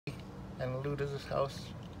and looted his house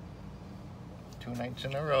 2 nights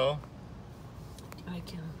in a row.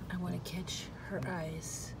 I want to catch her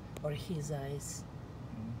eyes or his eyes.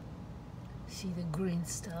 See the green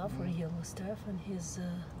stuff or yellow stuff on his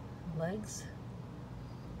legs?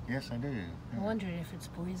 Yes, I do. Yeah. I wonder if it's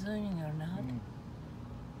poisoning or not.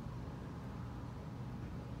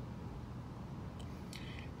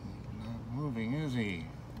 He's not moving, is he?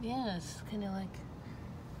 Yes, kind of like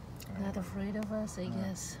not afraid of us, I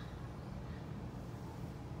guess.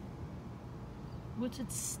 What's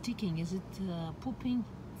it sticking? Is it pooping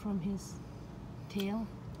from his tail?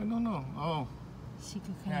 I don't know. Oh,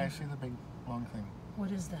 Yeah, I see the big long thing.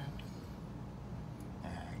 What is that? I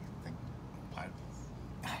think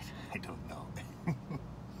I don't know.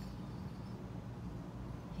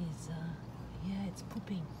 He's yeah, it's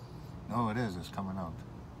pooping. No, it is. It's coming out.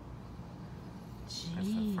 Gee.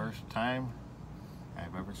 It's the first time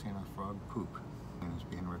I've ever seen a frog poop, and it's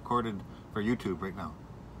being recorded for YouTube right now.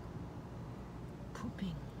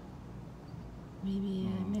 Pooping. Maybe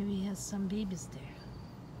maybe he has some babies there.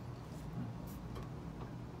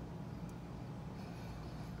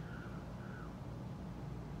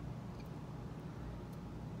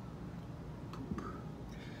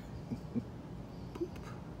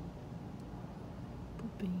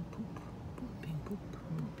 Pooping, poop, pooping, poop,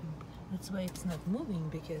 pooping. That's why it's not moving,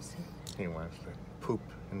 because He wants to poop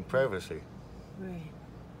in privacy. right.